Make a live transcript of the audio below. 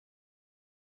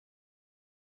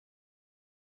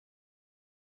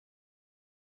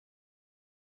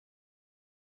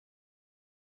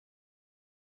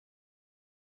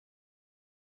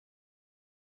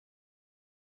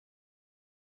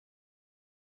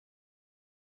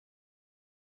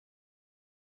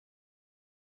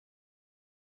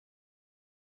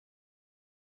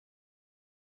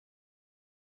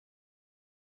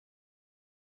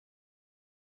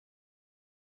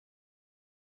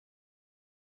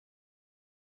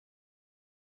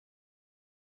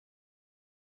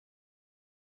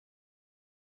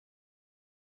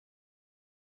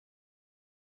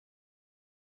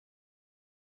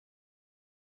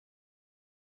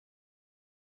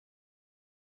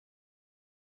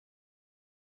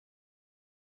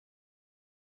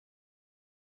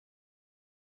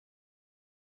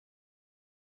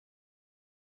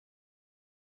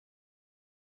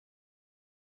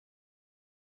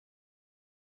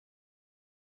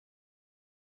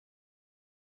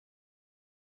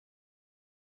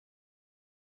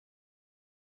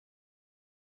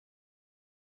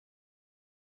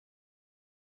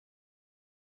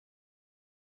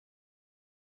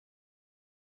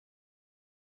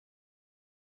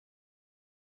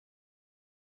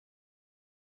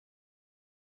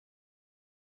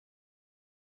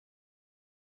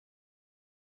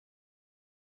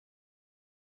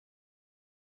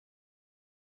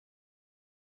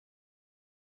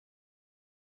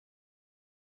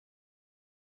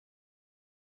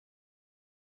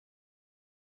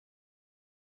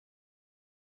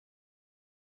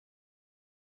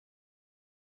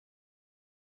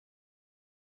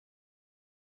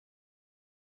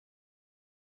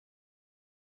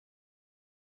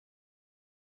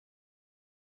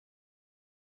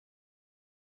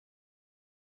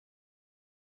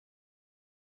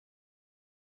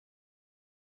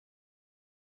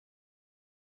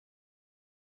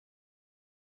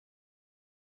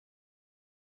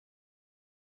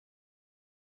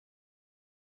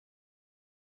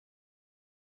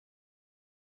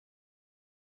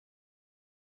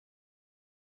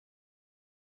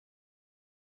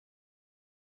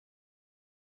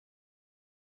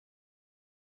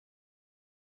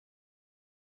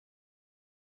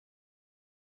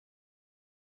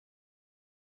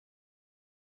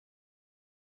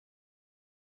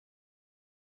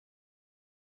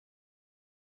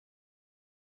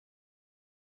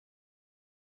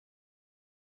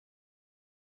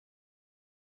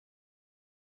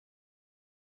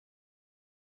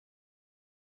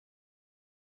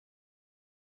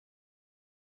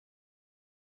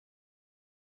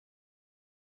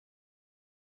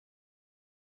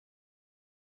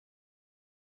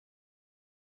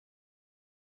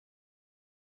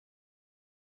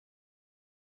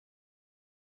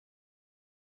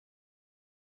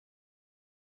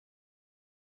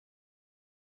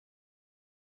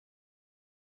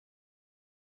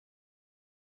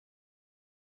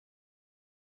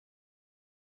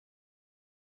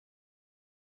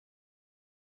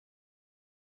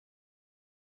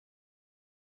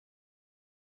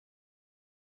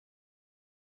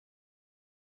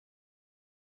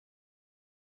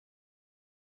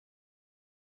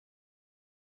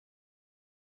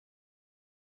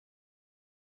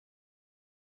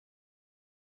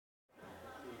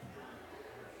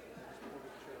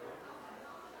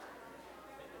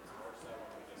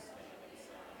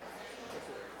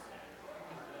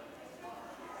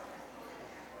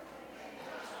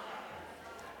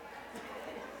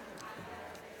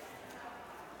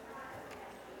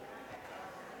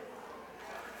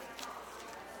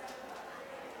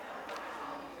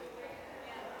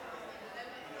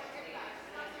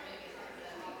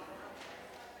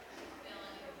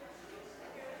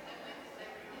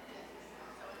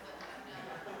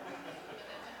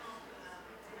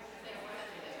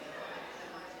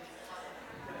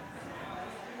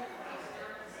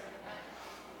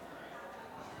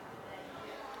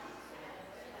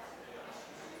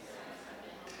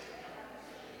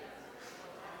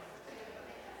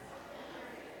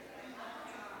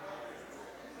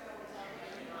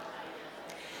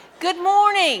Good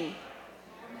morning.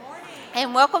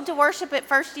 And welcome to worship at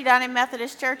First United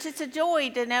Methodist Church. It's a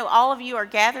joy to know all of you are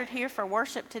gathered here for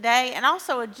worship today, and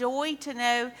also a joy to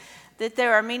know that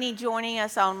there are many joining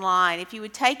us online. If you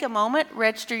would take a moment,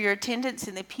 register your attendance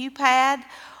in the pew pad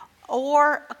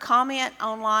or comment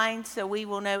online so we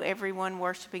will know everyone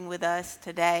worshiping with us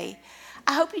today.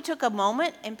 I hope you took a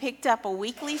moment and picked up a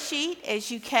weekly sheet as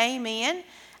you came in.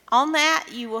 On that,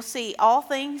 you will see all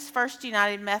things First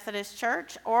United Methodist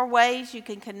Church or ways you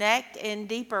can connect in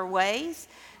deeper ways.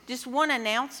 Just one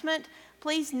announcement.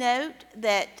 Please note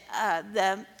that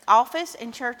the office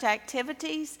and church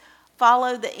activities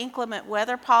follow the inclement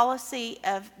weather policy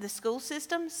of the school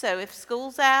system. So if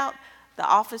school's out, the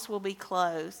office will be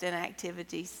closed and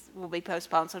activities will be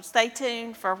postponed. So stay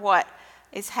tuned for what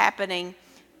is happening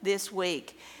this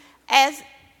week. As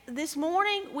this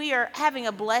morning, we are having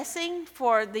a blessing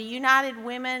for the United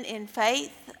Women in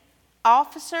Faith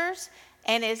officers,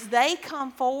 and as they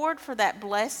come forward for that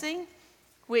blessing,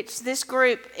 which this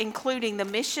group, including the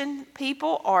mission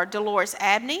people, are Dolores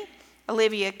Abney,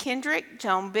 Olivia Kendrick,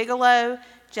 Joan Bigelow,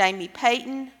 Jamie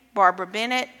Payton, Barbara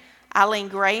Bennett, Eileen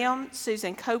Graham,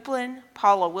 Susan Copeland,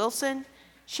 Paula Wilson,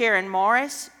 Sharon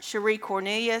Morris, Cherie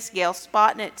Cornelius, Gail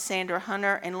Spotnett, Sandra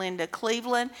Hunter, and Linda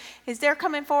Cleveland. As they're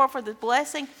coming forward for the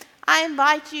blessing, I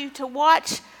invite you to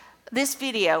watch this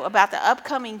video about the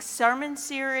upcoming sermon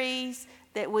series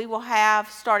that we will have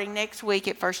starting next week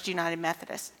at First United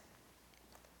Methodist.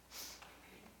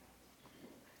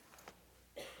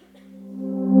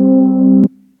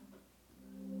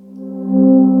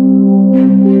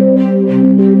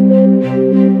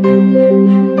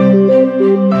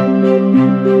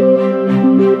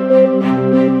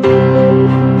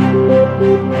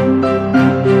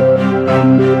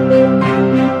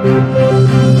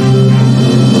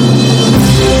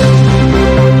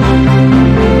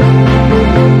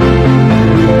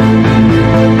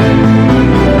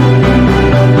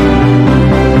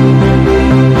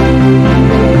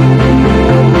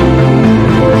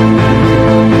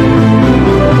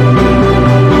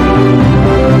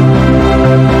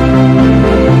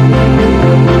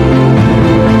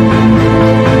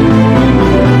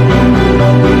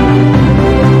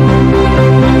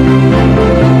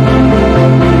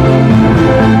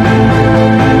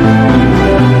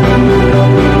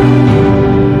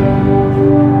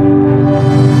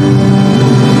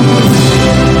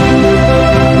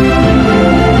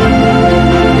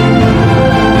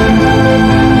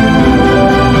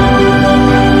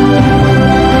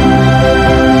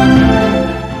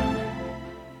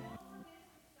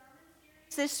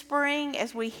 This spring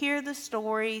as we hear the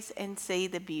stories and see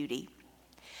the beauty.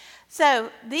 So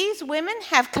these women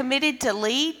have committed to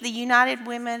lead the United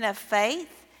Women of Faith,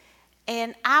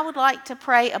 and I would like to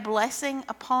pray a blessing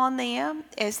upon them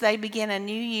as they begin a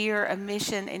new year of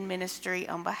mission and ministry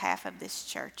on behalf of this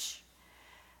church.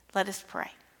 Let us pray.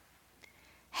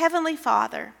 Heavenly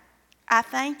Father, I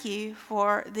thank you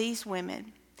for these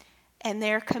women and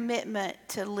their commitment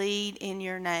to lead in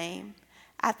your name.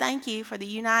 I thank you for the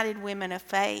United Women of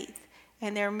Faith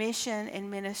and their mission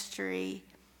and ministry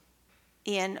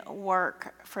in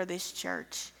work for this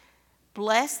church.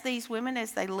 Bless these women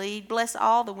as they lead. Bless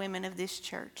all the women of this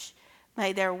church.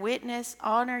 May their witness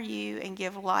honor you and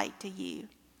give light to you.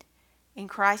 In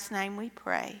Christ's name we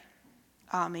pray.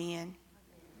 Amen.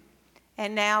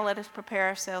 And now let us prepare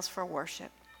ourselves for worship.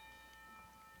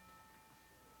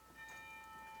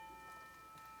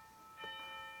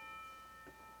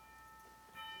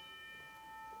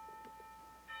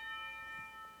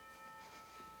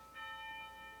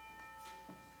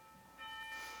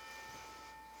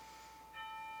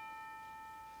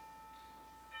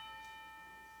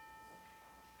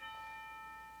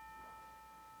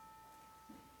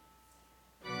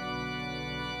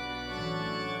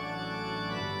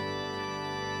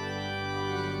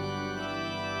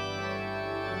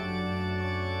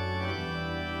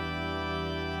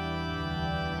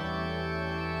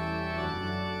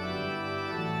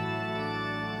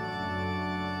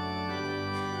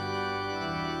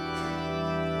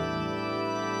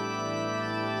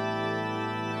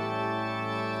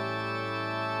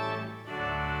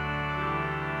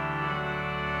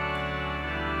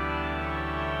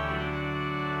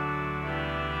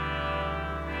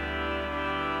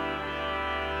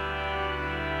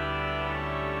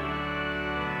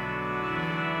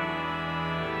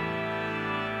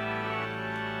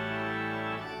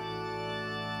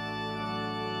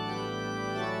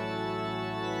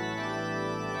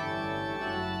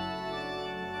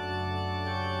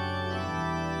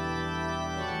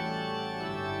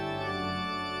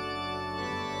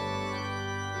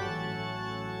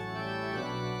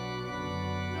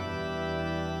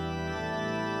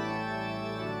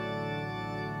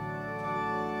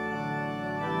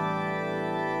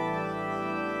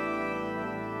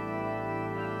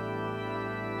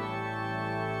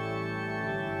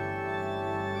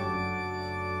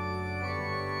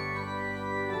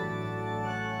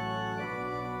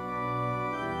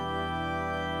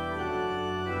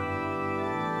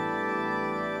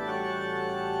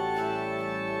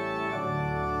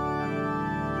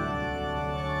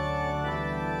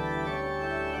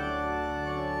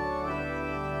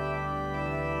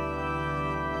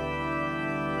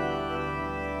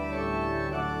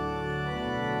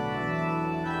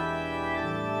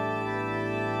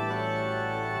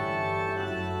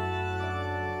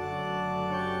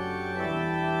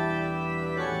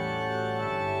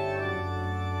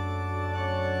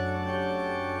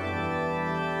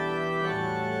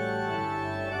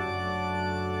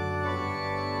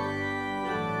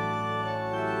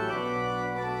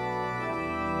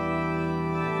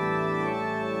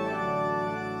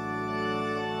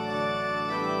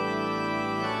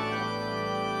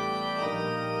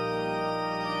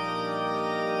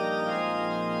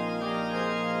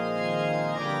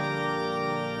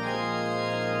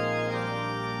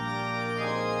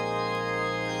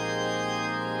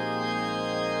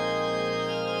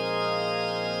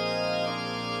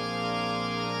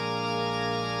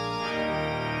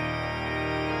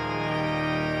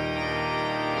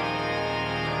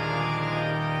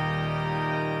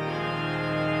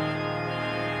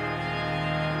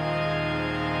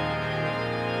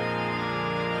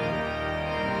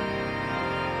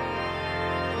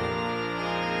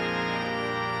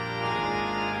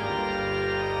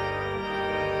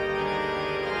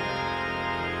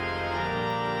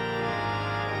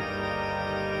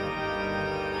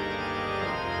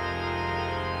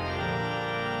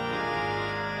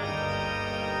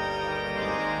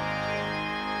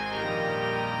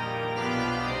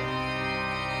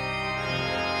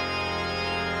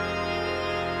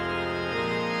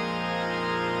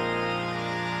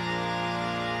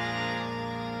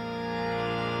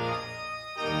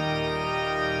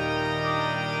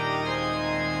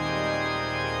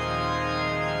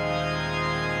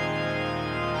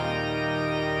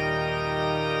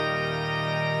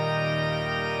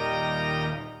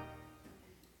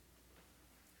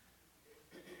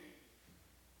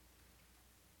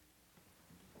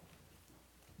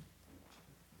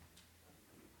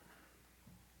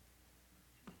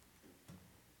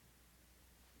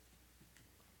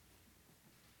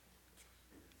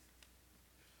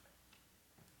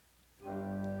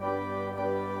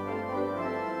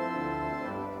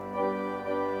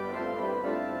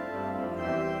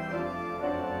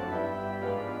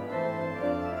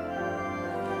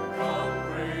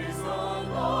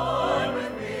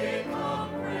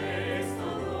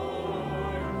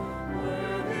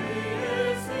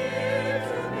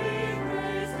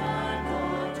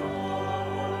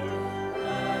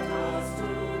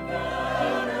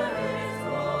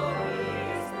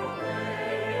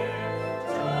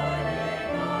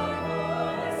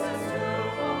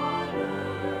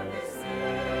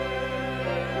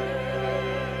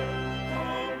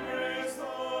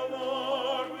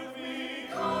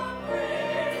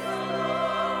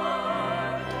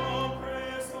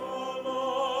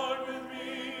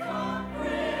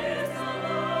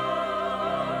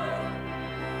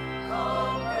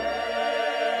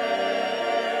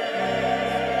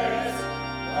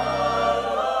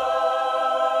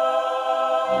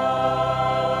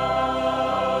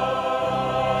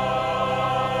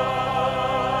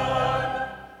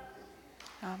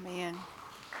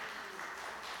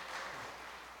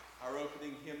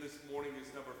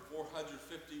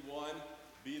 151,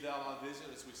 Be Thou My Vision,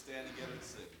 as we stand together and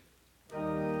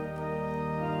sing.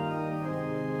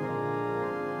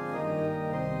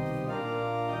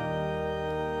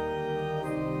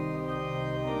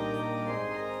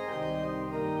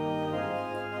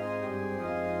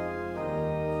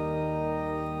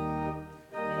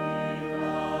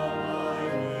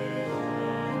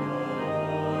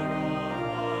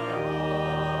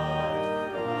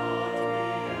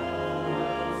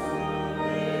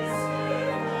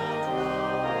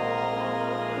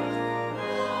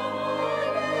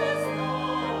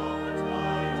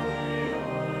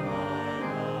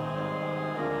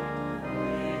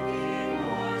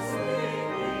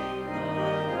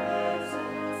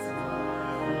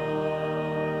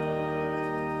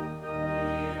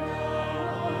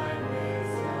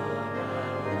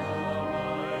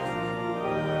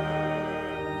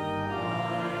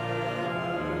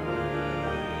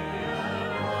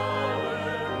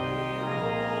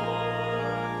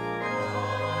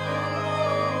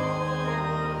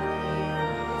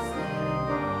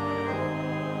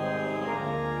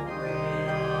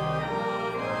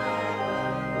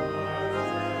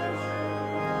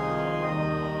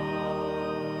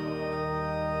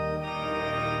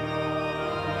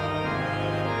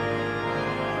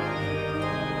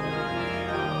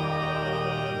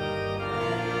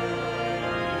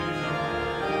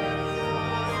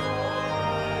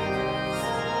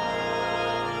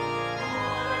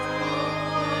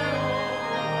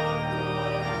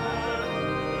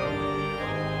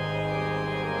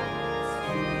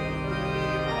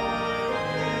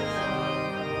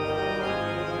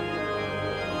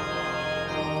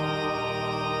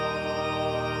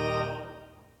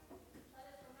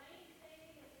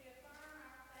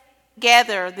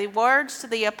 Together, the words to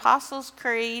the Apostles'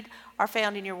 Creed are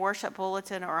found in your worship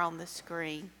bulletin or on the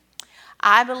screen.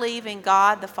 I believe in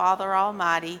God, the Father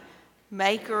Almighty,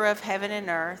 maker of heaven and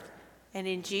earth, and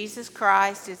in Jesus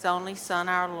Christ, his only Son,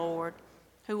 our Lord,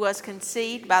 who was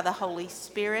conceived by the Holy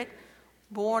Spirit,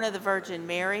 born of the Virgin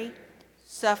Mary,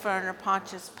 suffered under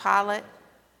Pontius Pilate,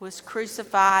 was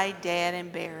crucified, dead,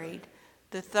 and buried.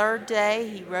 The third day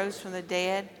he rose from the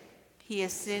dead. He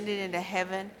ascended into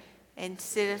heaven and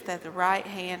sitteth at the right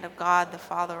hand of God the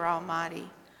Father Almighty.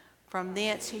 From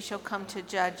thence he shall come to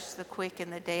judge the quick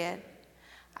and the dead.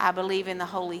 I believe in the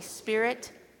Holy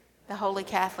Spirit, the Holy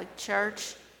Catholic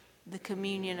Church, the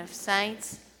communion of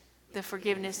saints, the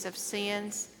forgiveness of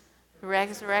sins, the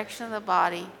resurrection of the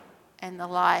body, and the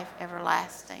life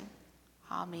everlasting.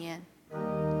 Amen.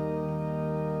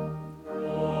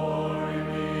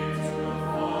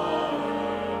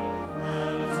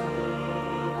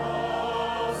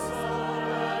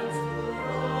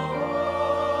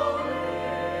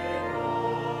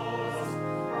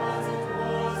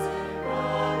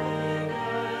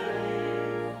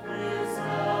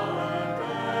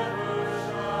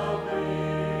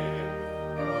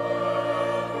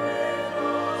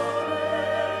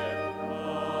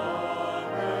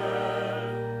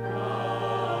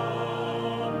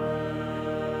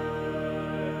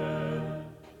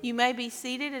 You may be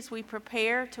seated as we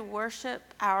prepare to worship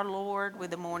our Lord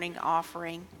with the morning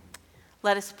offering.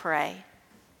 Let us pray.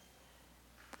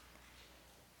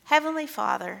 Heavenly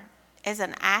Father, as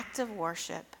an act of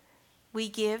worship, we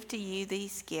give to you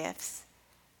these gifts,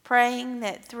 praying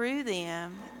that through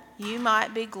them you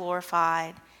might be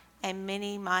glorified and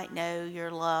many might know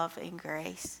your love and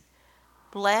grace.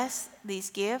 Bless these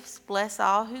gifts, bless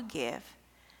all who give.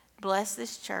 Bless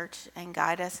this church and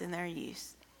guide us in their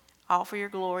use. All for your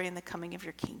glory and the coming of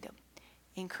your kingdom.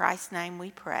 In Christ's name we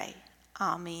pray.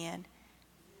 Amen.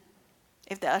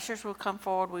 If the ushers will come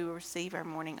forward, we will receive our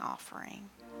morning offering.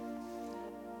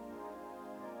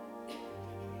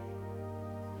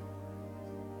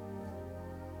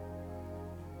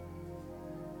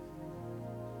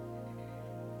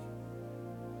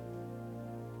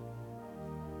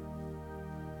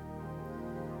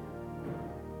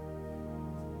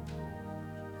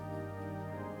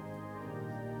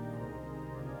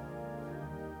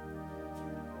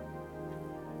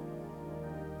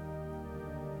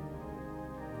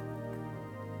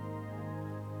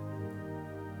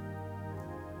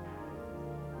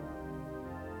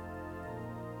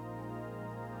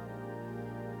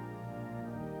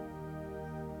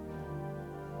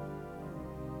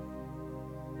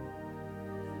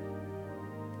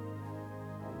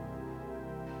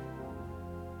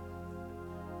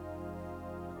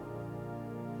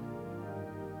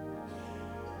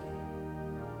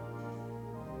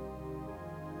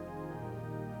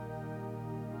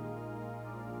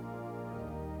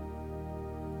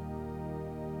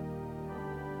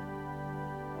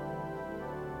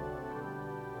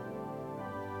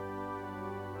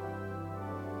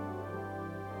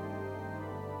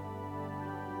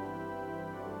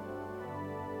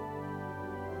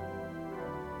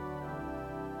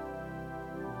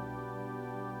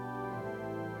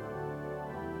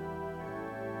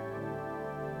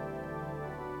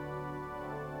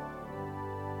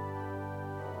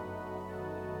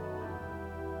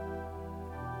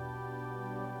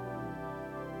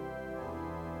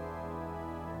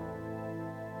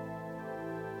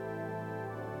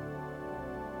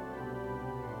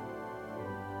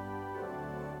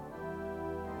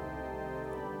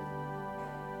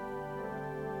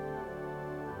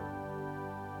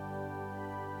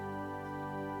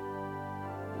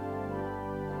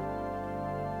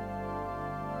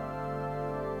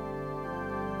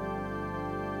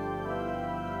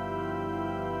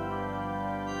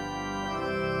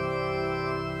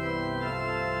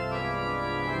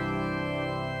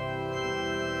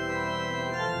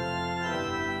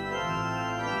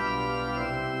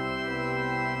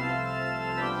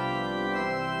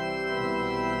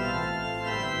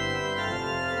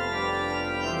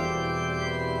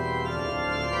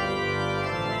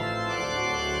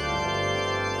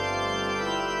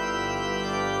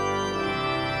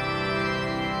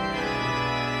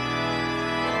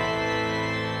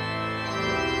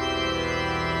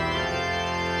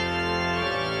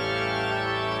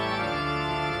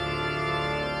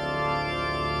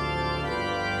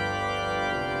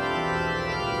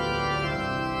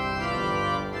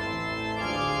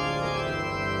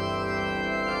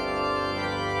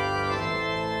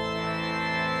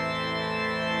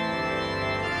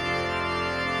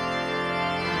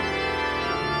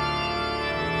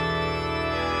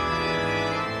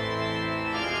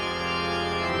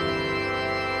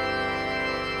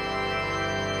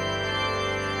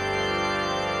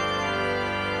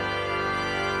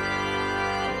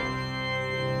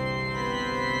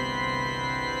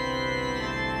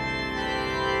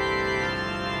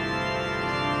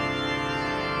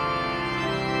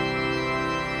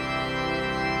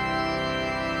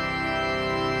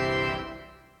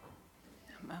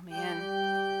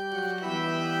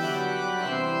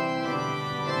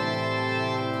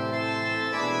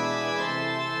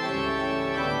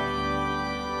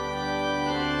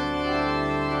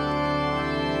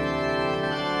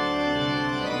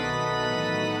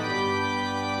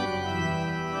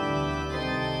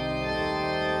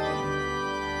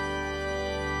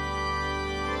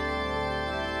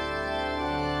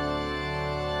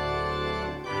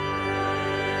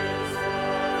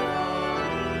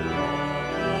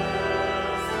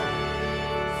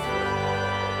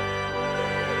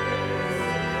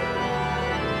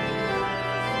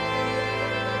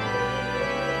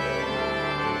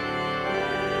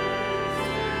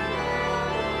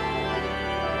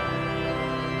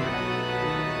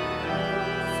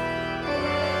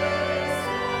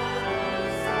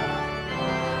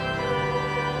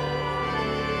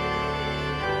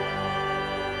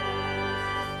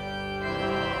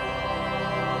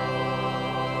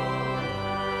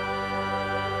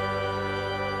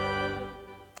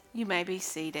 You may be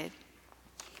seated.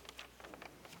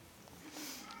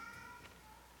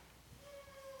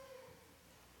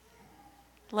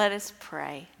 Let us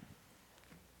pray.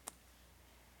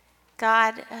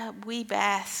 God, we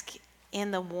bask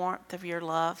in the warmth of your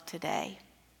love today.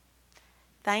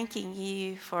 Thanking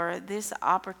you for this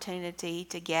opportunity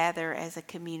to gather as a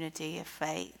community of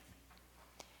faith.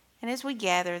 And as we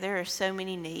gather, there are so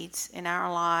many needs in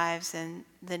our lives and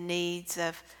the needs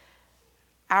of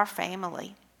our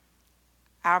family,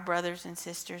 our brothers and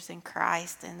sisters in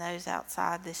Christ, and those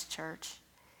outside this church.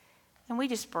 And we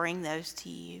just bring those to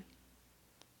you,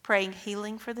 praying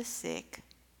healing for the sick,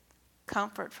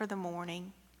 comfort for the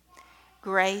mourning,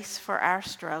 grace for our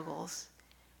struggles,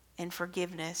 and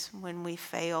forgiveness when we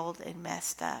failed and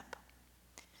messed up.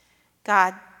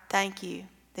 God, thank you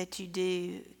that you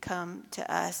do come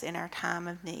to us in our time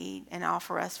of need and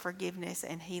offer us forgiveness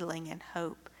and healing and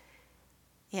hope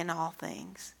in all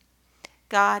things.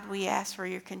 God, we ask for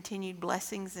your continued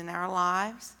blessings in our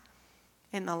lives,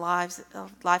 in the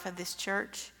life of this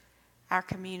church, our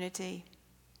community,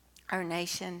 our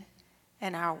nation,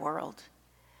 and our world.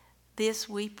 This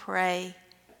we pray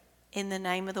in the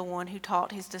name of the one who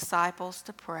taught his disciples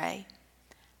to pray.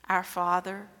 Our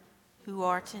Father, who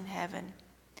art in heaven,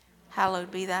 hallowed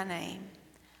be thy name.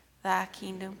 Thy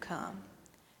kingdom come,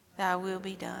 thy will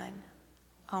be done,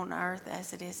 on earth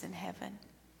as it is in heaven.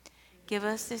 Give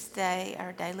us this day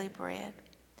our daily bread,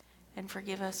 and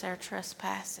forgive us our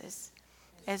trespasses,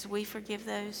 as we forgive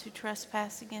those who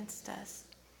trespass against us.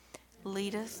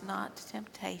 Lead us not to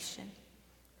temptation,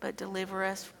 but deliver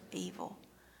us from evil.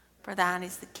 For thine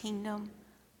is the kingdom,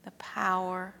 the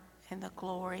power, and the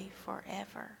glory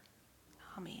forever.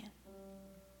 Amen.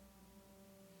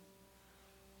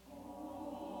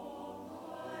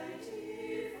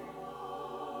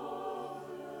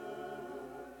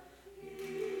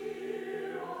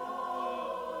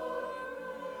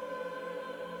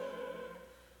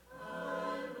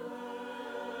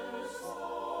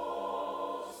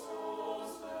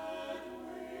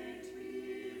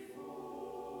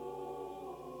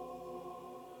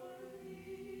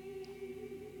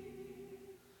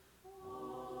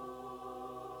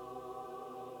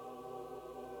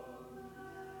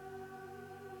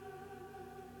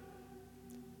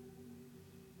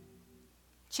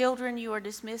 Children, you are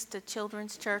dismissed to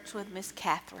Children's Church with Miss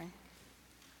Catherine.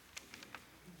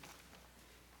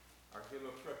 Our hymn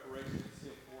of preparation is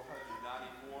hymn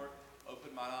 494,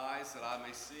 Open Mine Eyes That I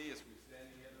May See, as we stand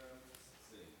together and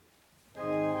sing.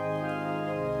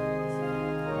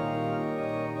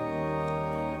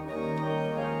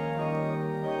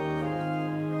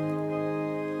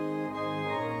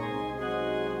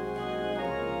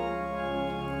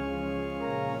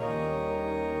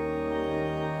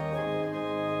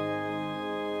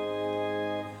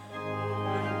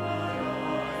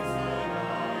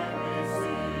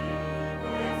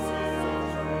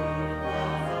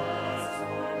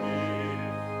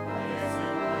 Thank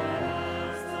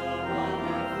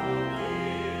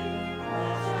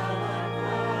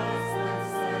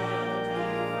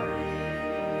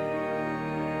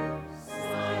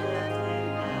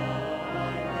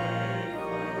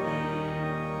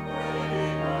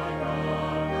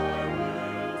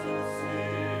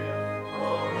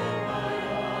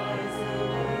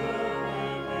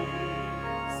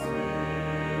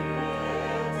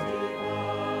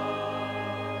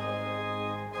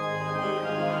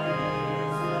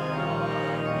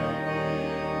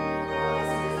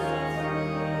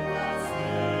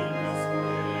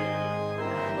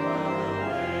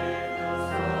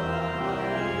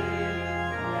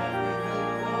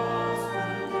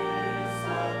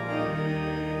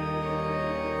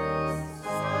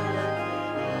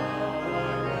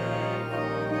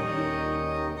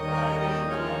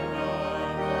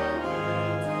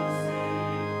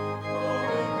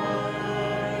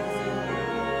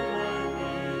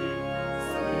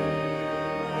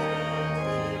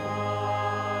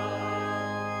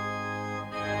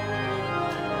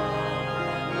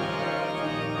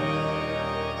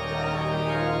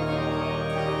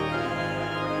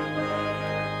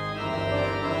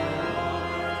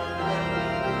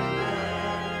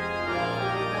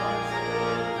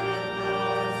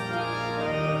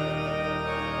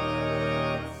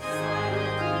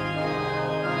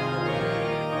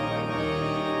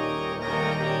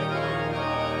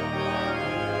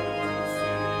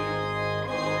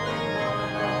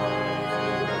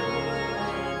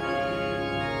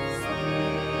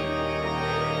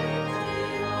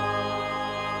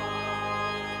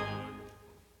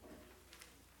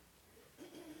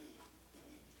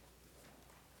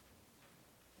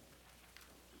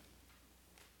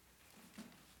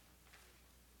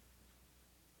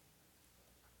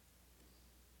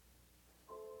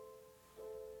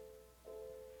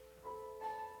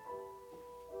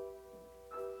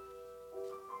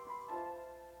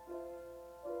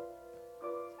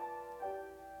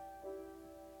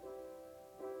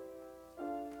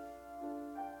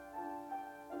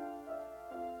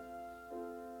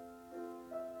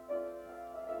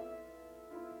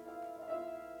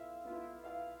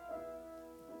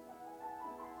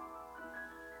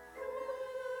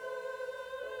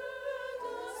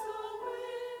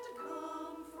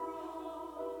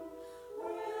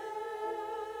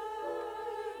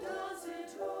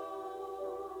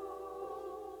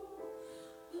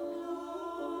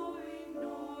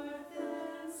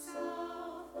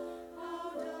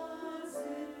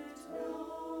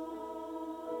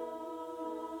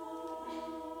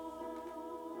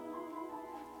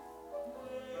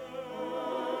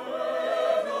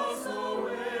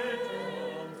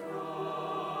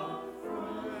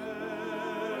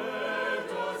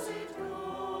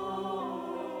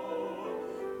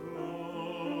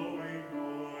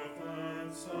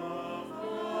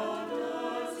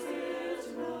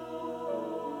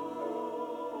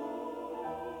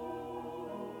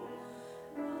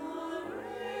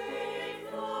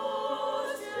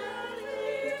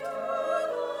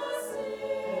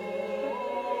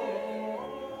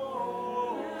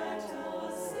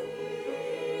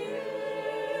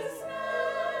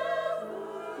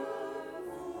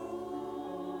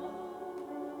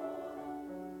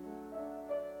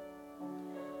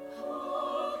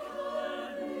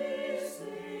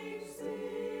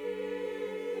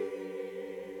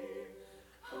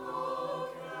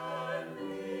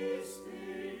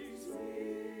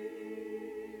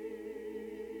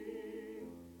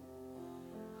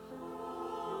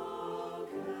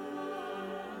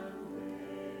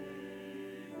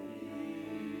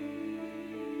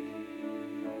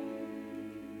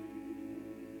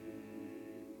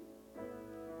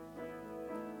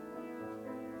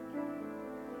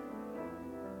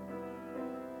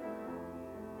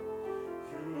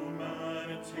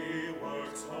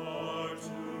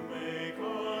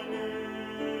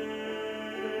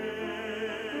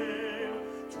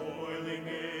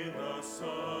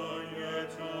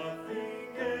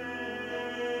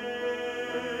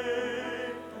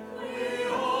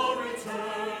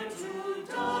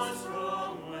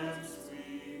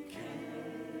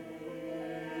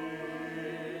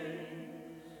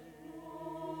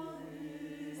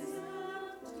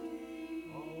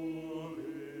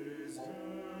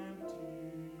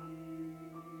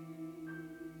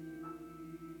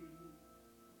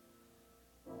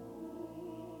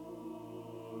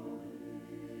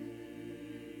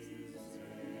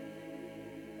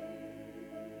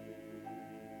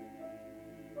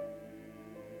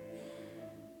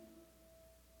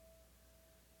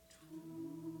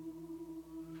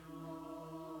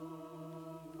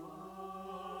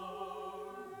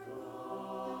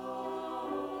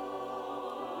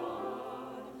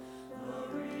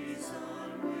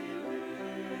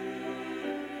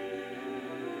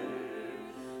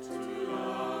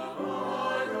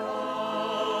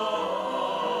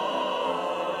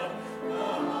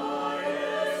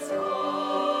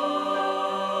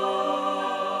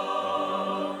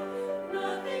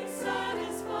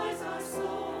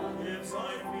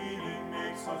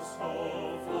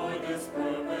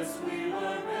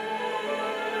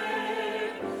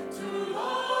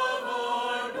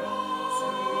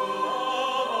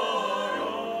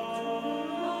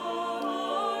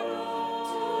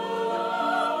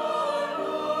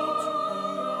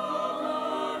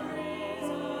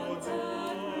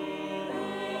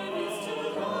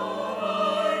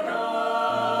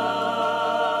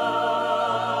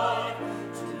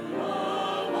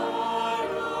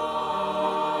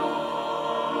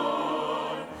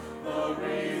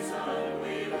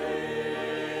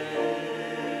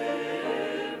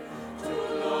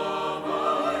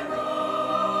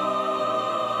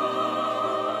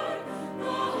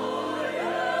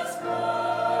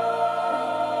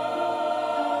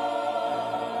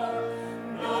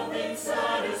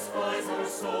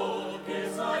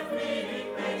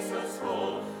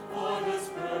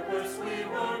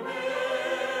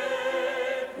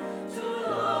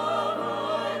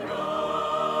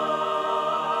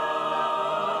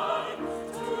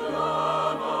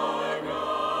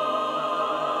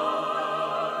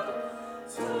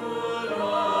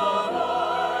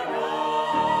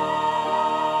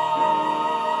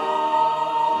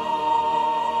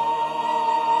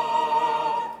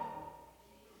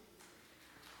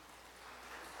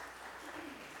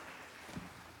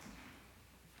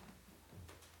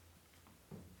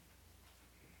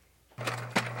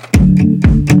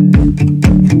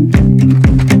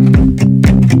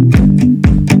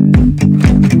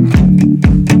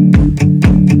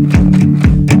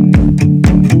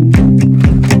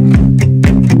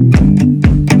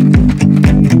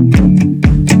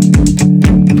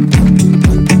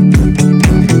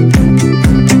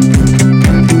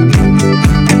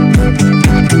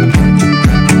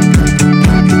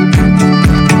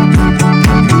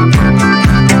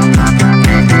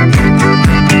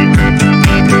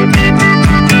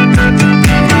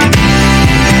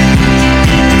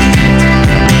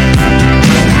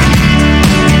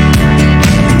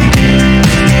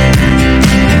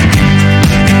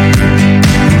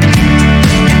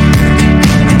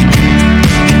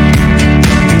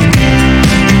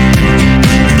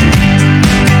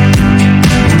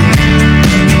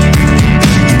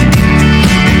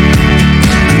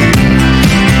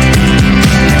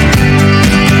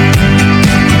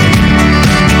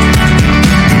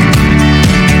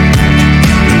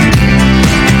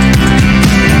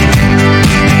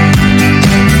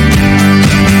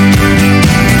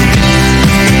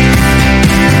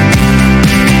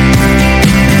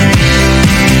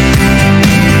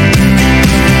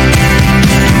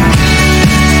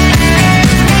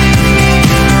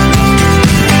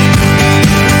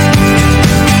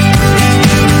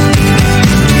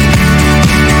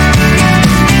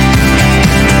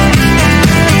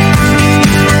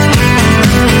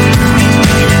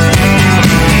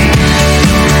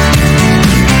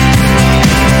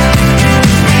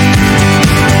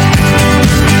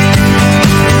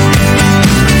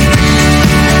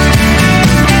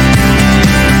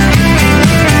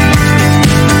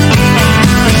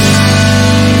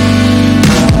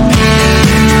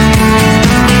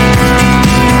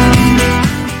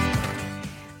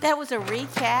was a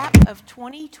recap of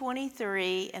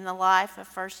 2023 in the life of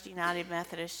First United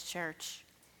Methodist Church.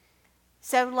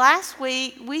 So last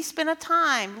week, we spent a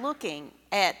time looking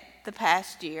at the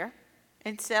past year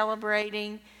and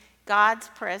celebrating God's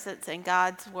presence and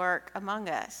God's work among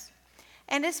us.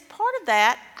 And as part of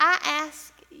that, I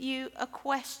ask you a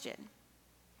question.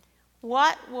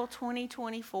 What will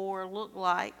 2024 look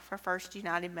like for First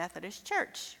United Methodist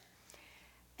Church?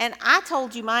 And I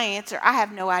told you my answer, I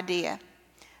have no idea.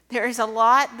 There is a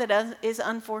lot that is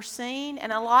unforeseen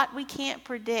and a lot we can't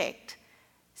predict.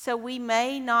 So we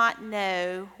may not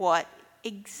know what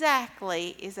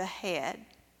exactly is ahead.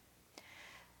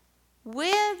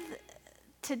 With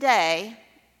today,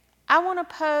 I want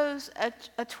to pose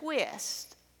a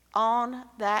twist on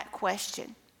that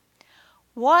question.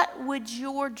 What would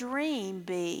your dream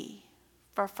be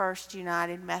for First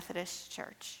United Methodist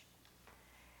Church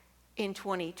in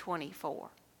 2024?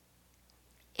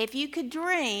 If you could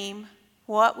dream,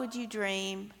 what would you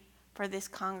dream for this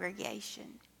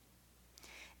congregation?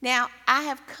 Now, I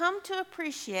have come to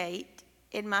appreciate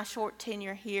in my short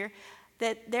tenure here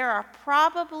that there are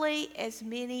probably as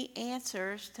many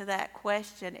answers to that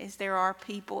question as there are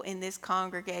people in this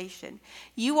congregation.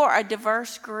 You are a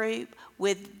diverse group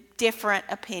with different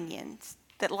opinions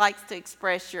that likes to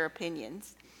express your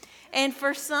opinions. And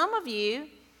for some of you,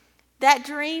 that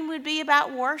dream would be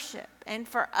about worship. And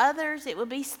for others, it would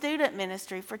be student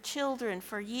ministry for children,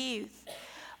 for youth.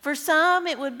 For some,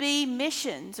 it would be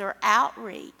missions or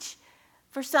outreach.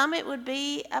 For some, it would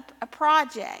be a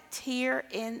project here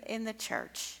in the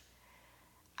church.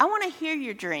 I want to hear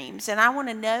your dreams, and I want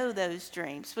to know those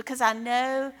dreams because I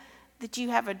know that you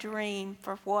have a dream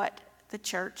for what the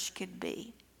church could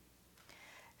be.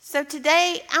 So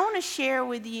today, I want to share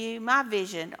with you my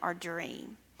vision or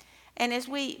dream. And as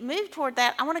we move toward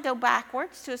that, I want to go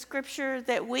backwards to a scripture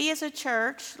that we as a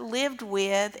church lived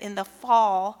with in the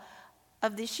fall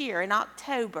of this year, in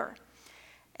October.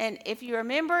 And if you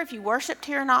remember, if you worshiped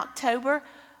here in October,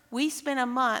 we spent a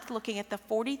month looking at the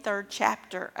 43rd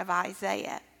chapter of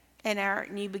Isaiah in our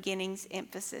New Beginnings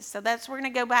emphasis. So we're going to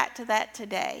go back to that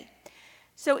today.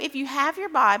 So if you have your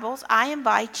Bibles, I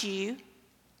invite you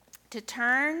to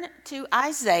turn to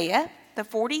Isaiah, the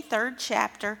 43rd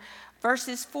chapter,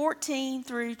 verses 14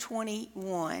 through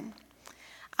 21.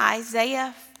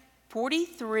 Isaiah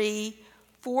 43,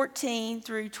 14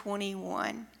 through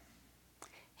 21.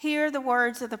 Hear the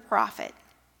words of the prophet.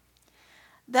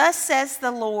 Thus says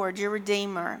the Lord, your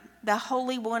Redeemer, the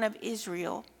Holy One of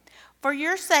Israel. For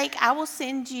your sake I will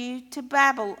send to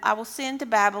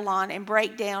Babylon and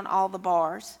break down all the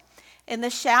bars. And the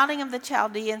shouting of the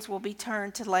Chaldeans will be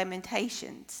turned to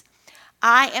lamentations.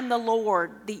 I am the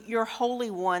Lord, your Holy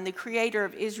One, the Creator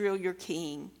of Israel, your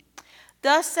King.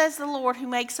 Thus says the Lord, who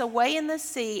makes a way in the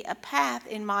sea, a path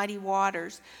in mighty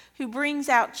waters, who brings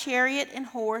out chariot and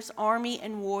horse, army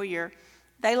and warrior.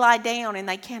 They lie down and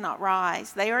they cannot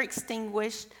rise. They are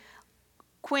extinguished,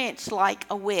 quenched like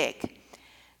a wick.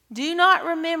 Do not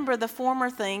remember the former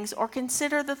things or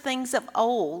consider the things of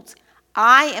old.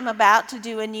 I am about to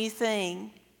do a new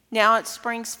thing. Now it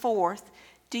springs forth.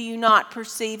 Do you not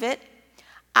perceive it?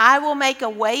 I will make a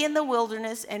way in the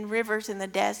wilderness and rivers in the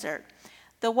desert.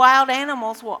 The wild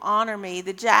animals will honor me,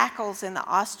 the jackals and the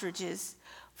ostriches.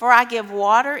 For I give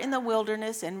water in the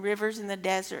wilderness and rivers in the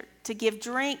desert, to give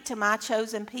drink to my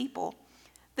chosen people,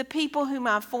 the people whom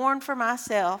I formed for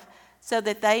myself, so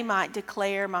that they might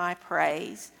declare my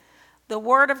praise. The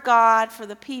word of God for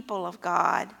the people of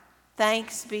God.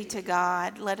 Thanks be to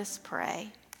God. Let us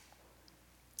pray.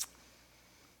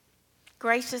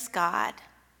 Gracious God,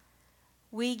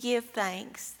 we give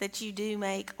thanks that you do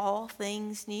make all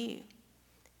things new,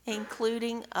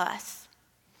 including us.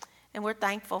 And we're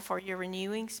thankful for your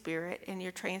renewing spirit and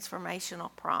your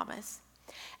transformational promise.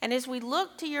 And as we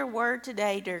look to your word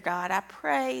today, dear God, I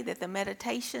pray that the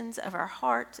meditations of our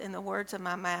hearts and the words of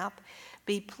my mouth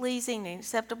be pleasing and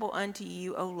acceptable unto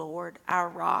you, O Lord, our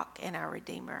rock and our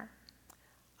Redeemer.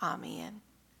 Amen.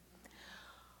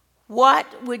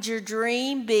 What would your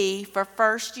dream be for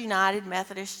First United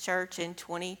Methodist Church in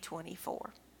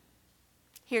 2024?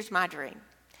 Here's my dream.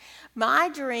 My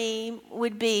dream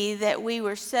would be that we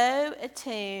were so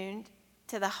attuned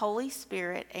to the Holy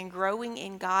Spirit and growing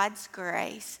in God's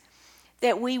grace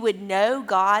that we would know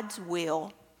God's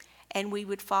will and we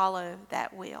would follow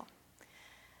that will.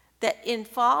 That in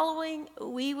following,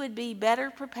 we would be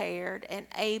better prepared and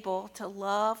able to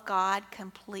love God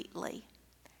completely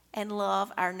and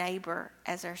love our neighbor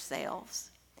as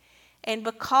ourselves. And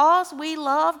because we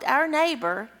loved our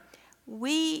neighbor,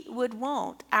 we would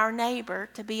want our neighbor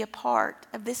to be a part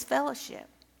of this fellowship,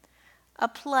 a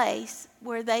place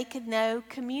where they could know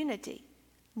community,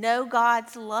 know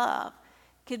God's love,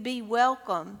 could be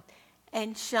welcomed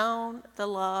and shown the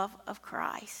love of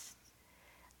Christ.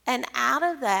 And out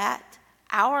of that,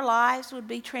 our lives would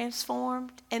be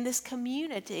transformed and this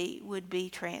community would be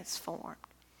transformed.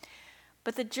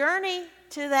 But the journey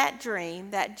to that dream,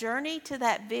 that journey to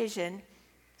that vision,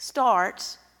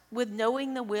 starts with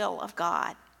knowing the will of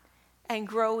God and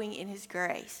growing in his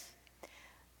grace.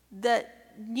 The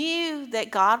new that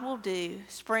God will do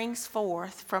springs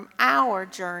forth from our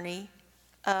journey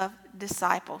of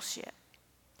discipleship.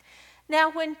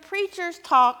 Now, when preachers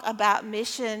talk about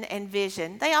mission and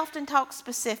vision, they often talk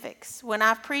specifics. When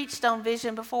I've preached on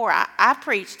vision before, I've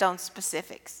preached on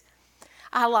specifics.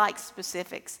 I like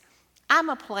specifics. I'm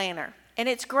a planner, and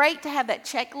it's great to have that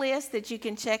checklist that you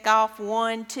can check off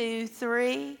 1, 2,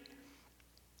 3.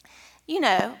 You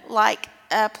know, like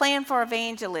a plan for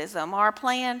evangelism, or a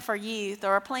plan for youth,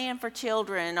 or a plan for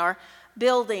children, or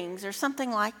buildings, or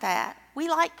something like that. We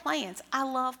like plans. I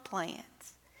love plans.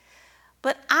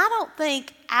 But I don't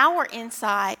think our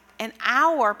insight and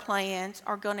our plans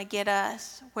are going to get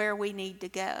us where we need to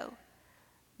go,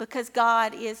 because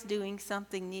God is doing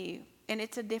something new, and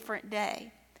it's a different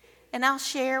day. And I'll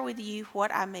share with you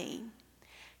what I mean.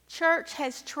 Church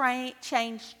has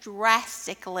changed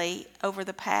drastically over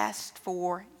the past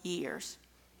 4 years.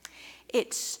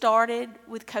 It started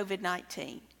with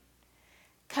COVID-19.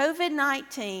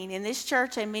 COVID-19 in this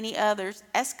church and many others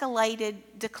escalated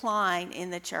decline in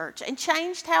the church and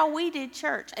changed how we did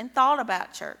church and thought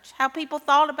about church, how people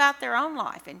thought about their own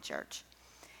life in church.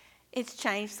 It's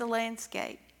changed the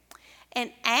landscape. And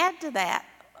add to that,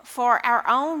 for our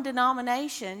own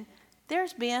denomination,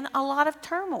 there's been a lot of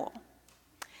turmoil.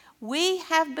 We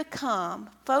have become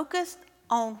focused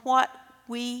on what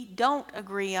we don't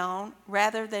agree on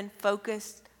rather than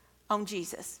focused on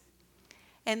Jesus.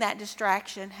 And that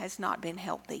distraction has not been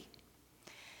healthy.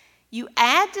 You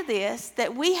add to this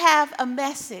that we have a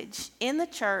message in the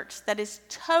church that is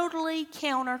totally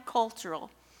countercultural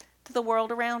to the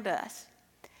world around us.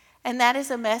 And that is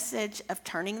a message of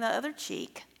turning the other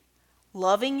cheek,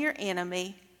 loving your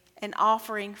enemy, and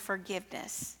offering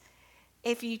forgiveness.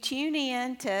 If you tune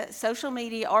in to social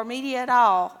media or media at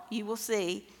all, you will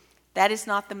see that is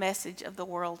not the message of the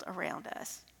world around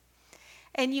us.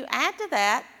 And you add to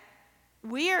that,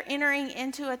 we are entering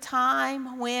into a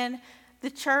time when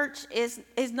the church is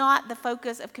not the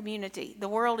focus of community. The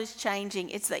world is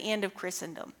changing. It's the end of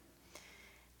Christendom.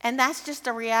 And that's just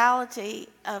a reality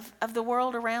of the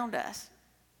world around us.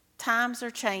 Times are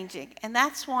changing. And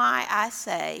that's why I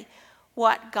say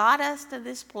what got us to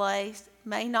this place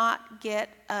may not get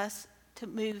us to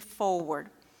move forward.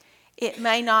 It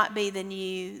may not be the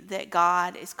new that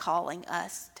God is calling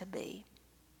us to be.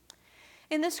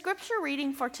 In the scripture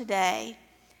reading for today,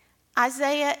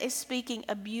 Isaiah is speaking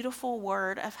a beautiful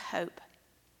word of hope.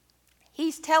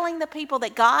 He's telling the people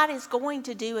that God is going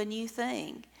to do a new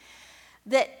thing,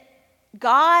 that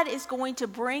God is going to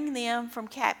bring them from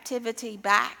captivity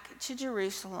back to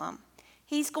Jerusalem.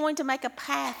 He's going to make a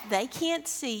path they can't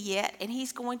see yet, and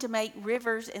he's going to make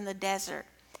rivers in the desert.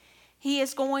 He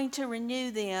is going to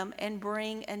renew them and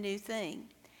bring a new thing.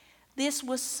 This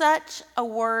was such a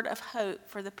word of hope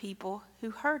for the people who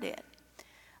heard it.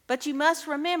 But you must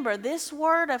remember, this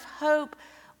word of hope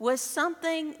was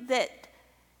something that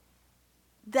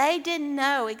they didn't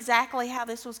know exactly how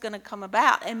this was going to come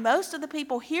about. And most of the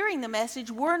people hearing the message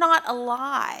were not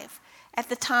alive at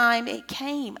the time it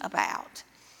came about.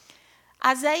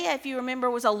 Isaiah, if you remember,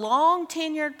 was a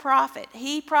long-tenured prophet.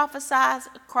 He prophesied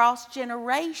across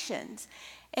generations.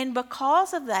 And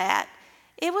because of that,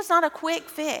 it was not a quick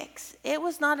fix. It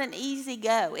was not an easy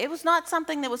go. It was not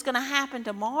something that was going to happen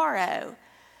tomorrow.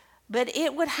 But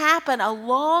it would happen a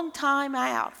long time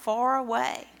out, far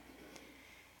away.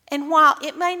 And while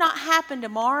it may not happen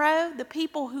tomorrow, the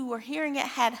people who were hearing it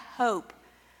had hope.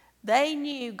 They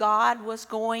knew God was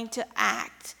going to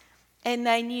act. And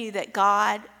they knew that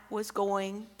God was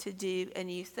going to do a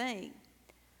new thing.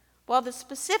 Well, the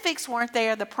specifics weren't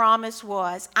there. The promise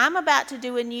was, I'm about to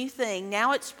do a new thing.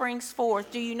 Now it springs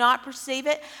forth. Do you not perceive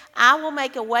it? I will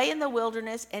make a way in the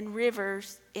wilderness and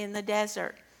rivers in the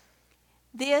desert.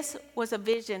 This was a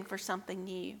vision for something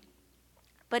new.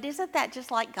 But isn't that just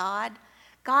like God?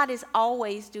 God is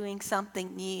always doing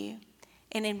something new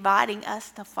and inviting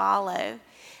us to follow.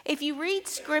 If you read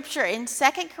scripture in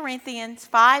 2 Corinthians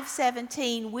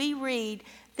 5:17, we read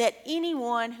that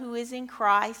anyone who is in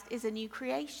Christ is a new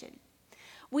creation.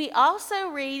 We also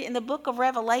read in the book of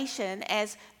Revelation,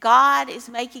 as God is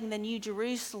making the new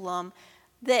Jerusalem,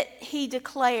 that he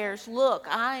declares, look,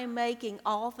 I am making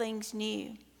all things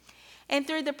new. And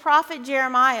through the prophet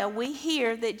Jeremiah, we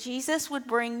hear that Jesus would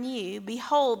bring new.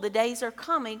 Behold, the days are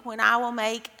coming when I will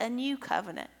make a new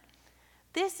covenant.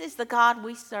 This is the God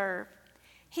we serve.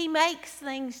 He makes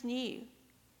things new,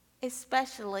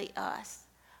 especially us.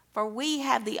 For we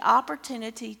have the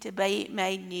opportunity to be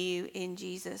made new in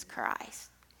Jesus Christ.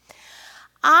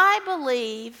 I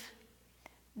believe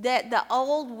that the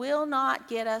old will not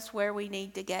get us where we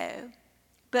need to go,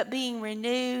 but being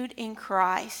renewed in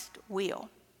Christ will.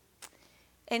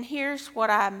 And here's what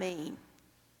I mean.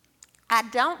 I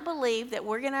don't believe that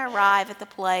we're going to arrive at the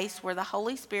place where the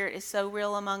Holy Spirit is so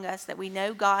real among us that we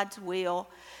know God's will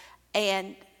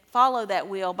and follow that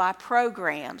will by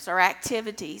programs or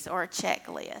activities or a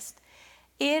checklist.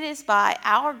 It is by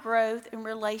our growth in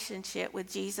relationship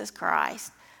with Jesus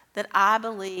Christ that I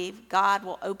believe God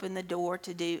will open the door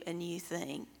to do a new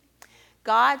thing.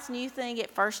 God's new thing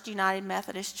at First United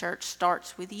Methodist Church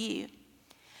starts with you.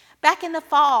 Back in the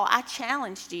fall, I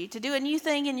challenged you to do a new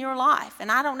thing in your life,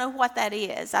 and I don't know what that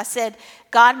is. I said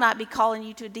God might be calling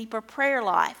you to a deeper prayer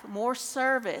life, more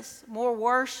service, more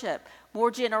worship, more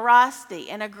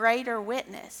generosity, and a greater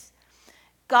witness.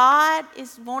 God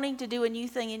is wanting to do a new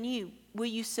thing in you. Will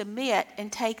you submit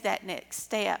and take that next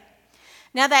step?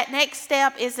 Now, that next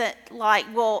step isn't like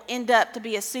we'll end up to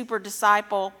be a super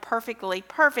disciple, perfectly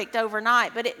perfect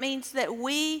overnight, but it means that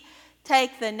we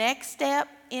take the next step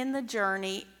in the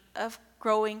journey of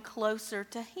growing closer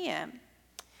to Him.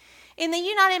 In the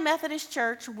United Methodist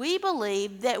Church, we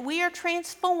believe that we are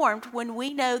transformed when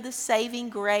we know the saving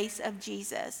grace of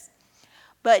Jesus.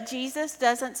 But Jesus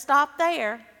doesn't stop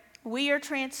there. We are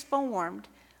transformed,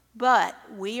 but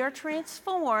we are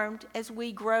transformed as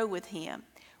we grow with him.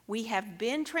 We have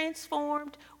been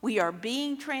transformed, we are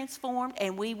being transformed,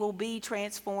 and we will be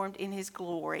transformed in his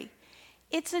glory.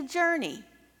 It's a journey.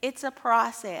 It's a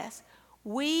process.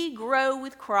 We grow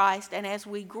with Christ, and as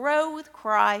we grow with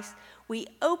Christ, we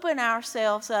open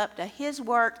ourselves up to his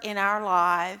work in our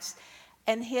lives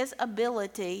and his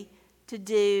ability to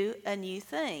do a new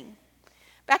thing.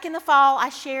 Back in the fall, I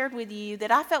shared with you that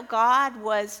I felt God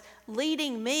was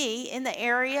leading me in the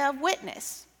area of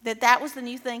witness, that was the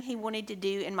new thing he wanted to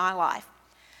do in my life.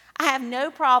 I have no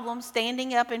problem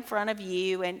standing up in front of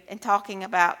you and talking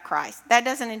about Christ. That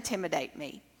doesn't intimidate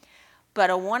me. But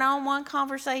a one-on-one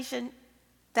conversation,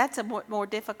 that's a more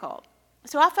difficult.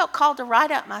 So I felt called to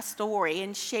write out my story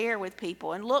and share with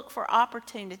people and look for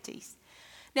opportunities.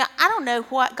 Now, I don't know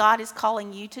what God is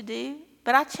calling you to do,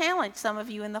 but I challenge some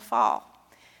of you in the fall.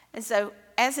 And so,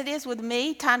 as it is with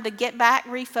me, time to get back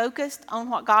refocused on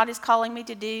what God is calling me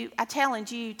to do, I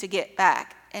challenge you to get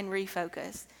back and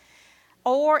refocus.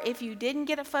 Or if you didn't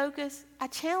get a focus, I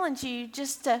challenge you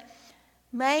just to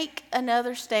make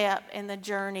another step in the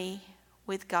journey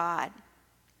with God.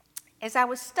 As I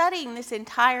was studying this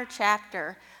entire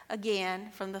chapter, again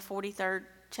from the 43rd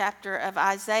chapter of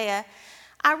Isaiah,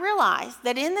 I realized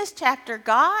that in this chapter,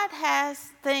 God has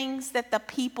things that the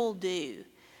people do.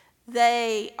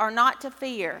 They are not to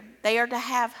fear. They are to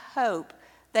have hope.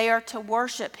 They are to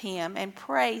worship him and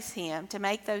praise him, to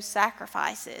make those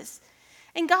sacrifices.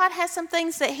 And God has some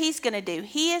things that he's going to do.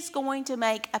 He is going to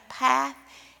make a path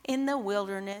in the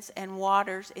wilderness and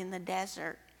waters in the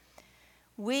desert.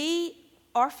 We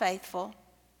are faithful,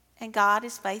 and God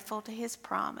is faithful to his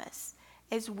promise.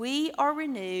 As we are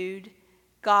renewed,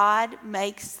 God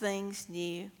makes things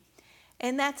new.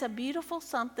 And that's a beautiful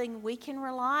something we can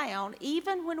rely on,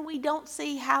 even when we don't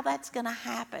see how that's going to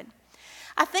happen.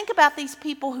 I think about these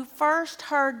people who first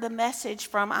heard the message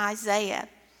from Isaiah.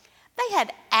 They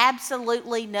had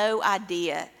absolutely no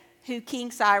idea who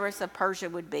King Cyrus of Persia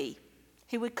would be,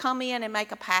 who would come in and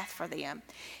make a path for them.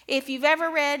 If you've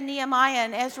ever read Nehemiah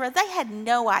and Ezra, they had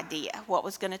no idea what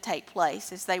was going to take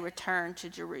place as they returned to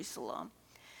Jerusalem.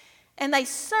 And they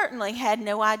certainly had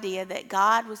no idea that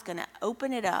God was going to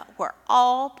open it up where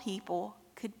all people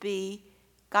could be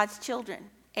God's children,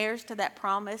 heirs to that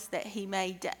promise that he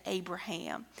made to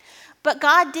Abraham. But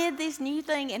God did this new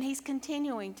thing, and he's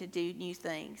continuing to do new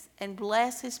things and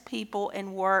bless his people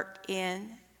and work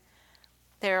in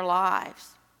their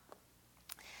lives.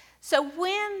 So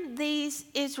when these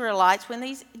Israelites, when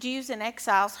these Jews and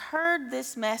exiles heard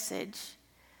this message,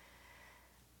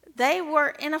 they were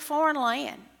in a foreign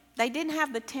land. They didn't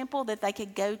have the temple that they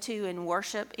could go to and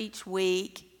worship each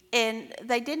week. And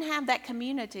they didn't have that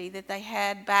community that they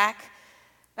had back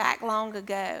long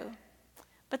ago.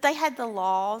 But they had the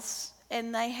laws,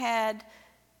 and they had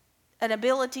an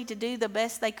ability to do the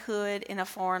best they could in a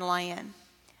foreign land.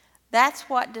 That's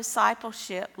what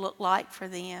discipleship looked like for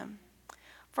them.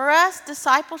 For us,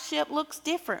 discipleship looks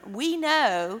different. We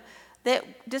know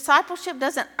that discipleship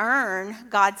doesn't earn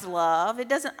God's love. It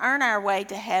doesn't earn our way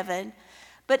to heaven.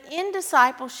 But in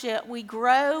discipleship, we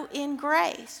grow in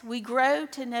grace. We grow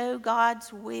to know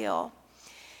God's will.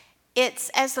 It's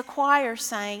as the choir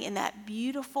sang in that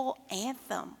beautiful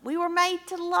anthem. We were made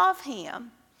to love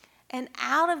him. And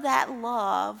out of that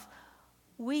love,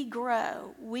 we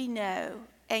grow, we know.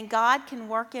 And God can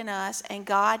work in us, and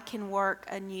God can work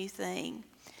a new thing.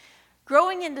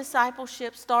 Growing in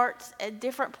discipleship starts at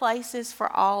different places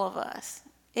for all of us.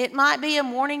 It might be a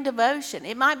morning devotion.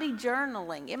 It might be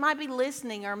journaling. It might be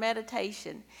listening or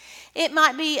meditation. It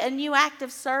might be a new act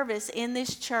of service in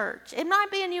this church. It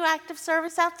might be a new act of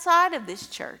service outside of this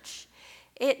church.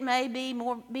 It may be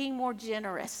being more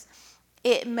generous.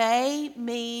 It may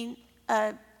mean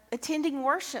attending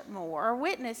worship more or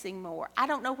witnessing more. I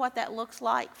don't know what that looks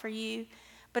like for you,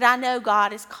 but I know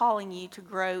God is calling you to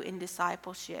grow in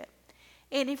discipleship.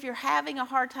 And if you're having a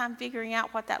hard time figuring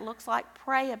out what that looks like,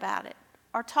 pray about it.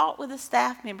 Or talk with a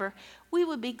staff member. We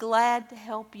would be glad to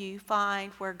help you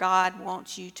find where God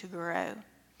wants you to grow.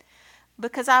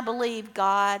 Because I believe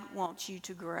God wants you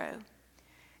to grow.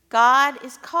 God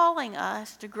is calling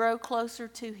us to grow closer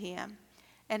to him.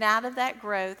 And out of that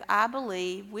growth, I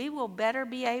believe we will better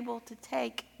be able to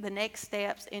take the next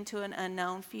steps into an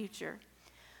unknown future.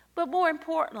 But more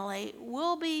importantly,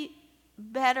 we'll be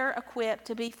better equipped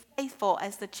to be faithful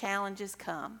as the challenges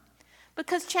come.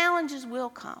 Because challenges will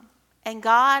come. And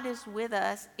God is with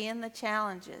us in the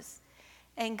challenges.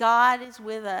 And God is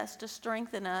with us to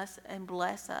strengthen us and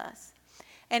bless us.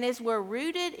 And as we're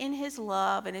rooted in his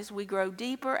love and as we grow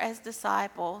deeper as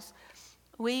disciples,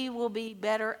 we will be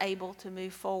better able to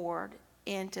move forward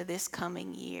into this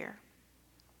coming year.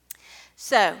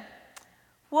 So,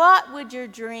 what would your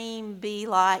dream be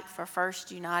like for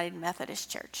First United Methodist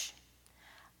Church?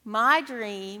 My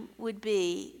dream would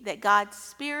be that God's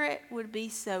Spirit would be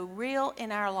so real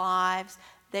in our lives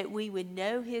that we would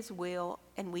know his will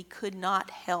and we could not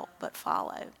help but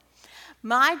follow.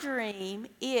 My dream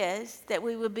is that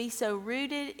we would be so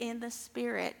rooted in the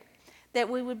Spirit that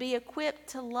we would be equipped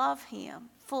to love him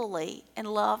fully and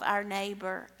love our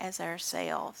neighbor as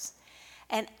ourselves.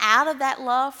 And out of that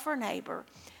love for neighbor,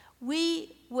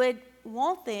 we would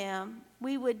want them,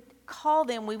 we would call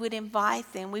them, we would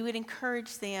invite them, we would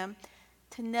encourage them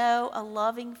to know a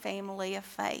loving family of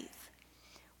faith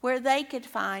where they could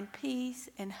find peace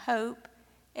and hope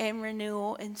and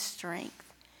renewal and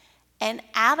strength. And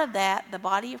out of that, the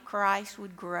body of Christ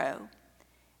would grow.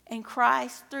 And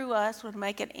Christ, through us, would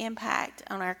make an impact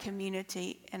on our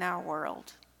community and our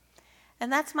world.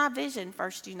 And that's my vision,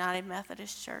 First United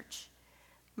Methodist Church.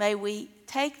 May we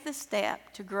take the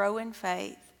step to grow in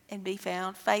faith and be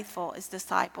found faithful as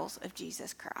disciples of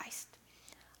Jesus Christ.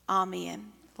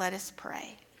 Amen. Let us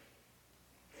pray.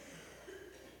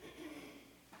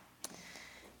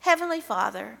 Heavenly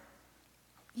Father,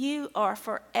 you are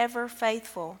forever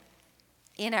faithful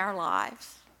in our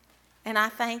lives. And I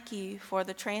thank you for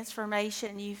the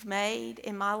transformation you've made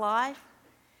in my life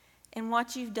and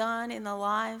what you've done in the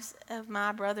lives of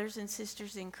my brothers and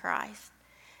sisters in Christ.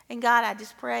 And God, I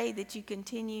just pray that you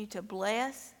continue to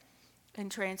bless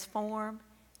and transform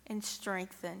and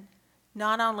strengthen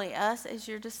not only us as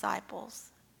your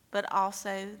disciples, but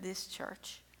also this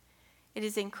church. It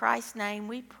is in Christ's name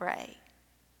we pray.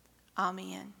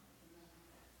 Amen.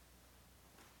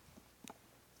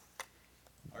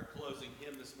 Our closing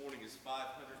hymn this morning is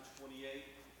 528,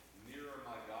 Nearer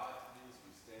My God, to Thee, as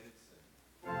we stand and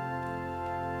sing.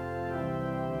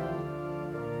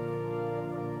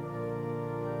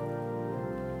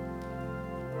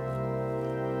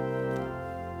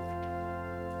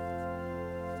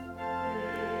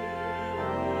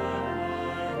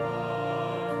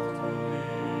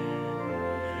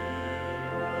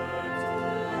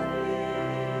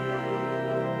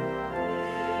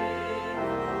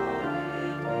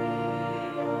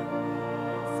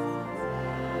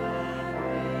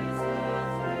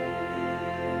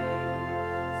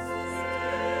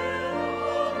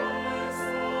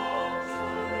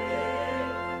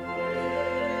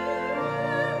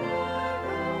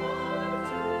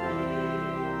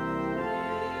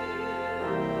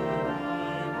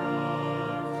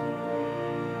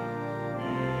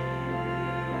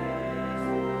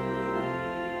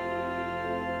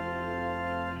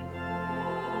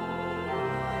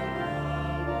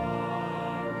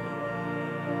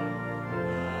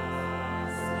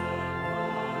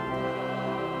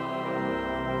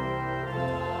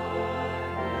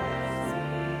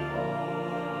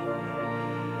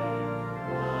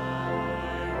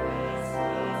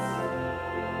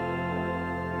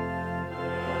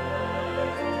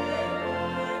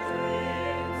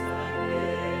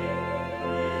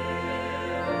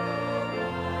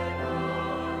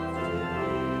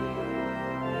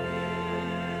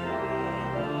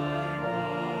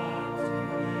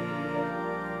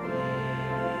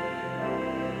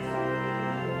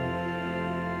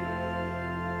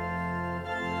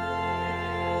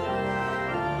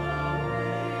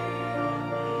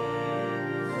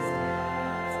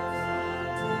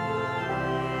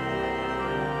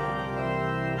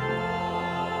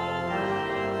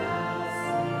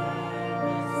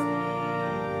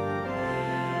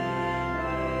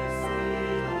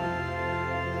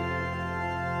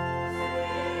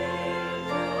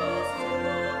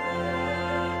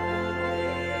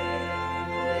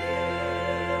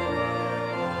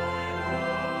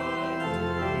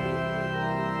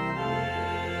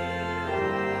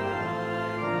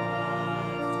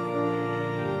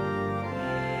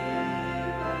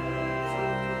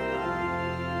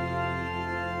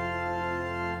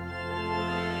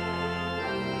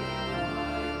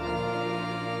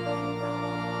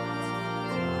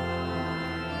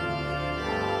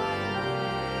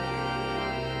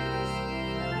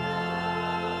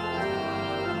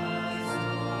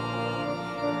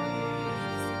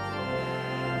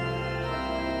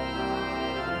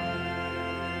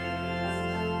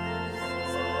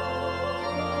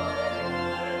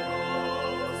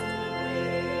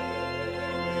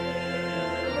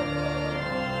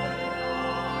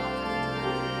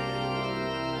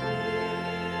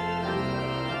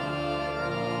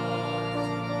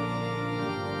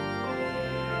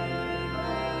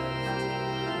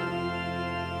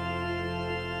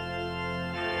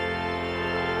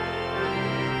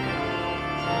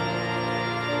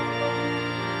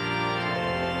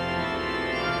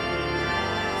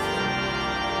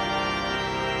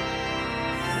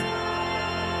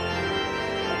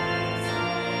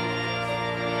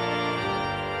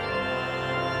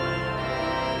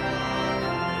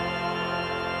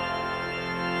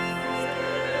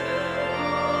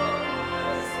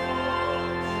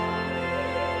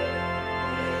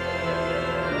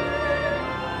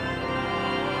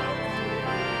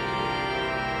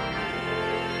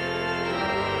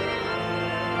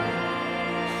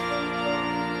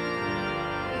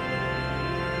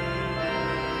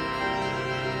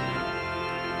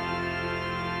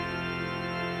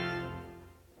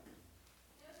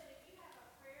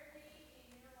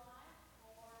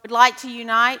 would like to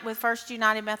unite with First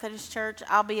United Methodist Church,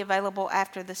 I'll be available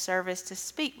after the service to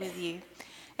speak with you.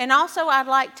 And also, I'd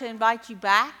like to invite you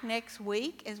back next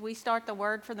week as we start the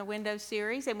Word from the Window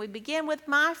series, and we begin with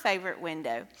my favorite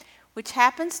window, which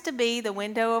happens to be the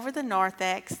window over the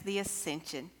narthex, the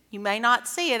Ascension. You may not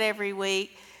see it every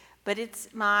week, but it's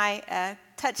my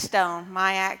touchstone,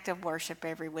 my act of worship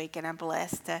every week, and I'm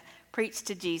blessed to preach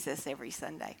to Jesus every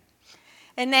Sunday.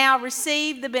 And now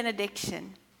receive the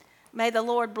benediction. May the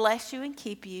Lord bless you and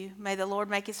keep you. May the Lord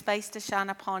make his face to shine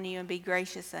upon you and be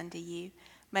gracious unto you.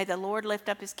 May the Lord lift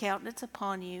up his countenance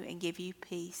upon you and give you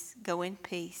peace. Go in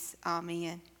peace.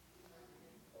 Amen.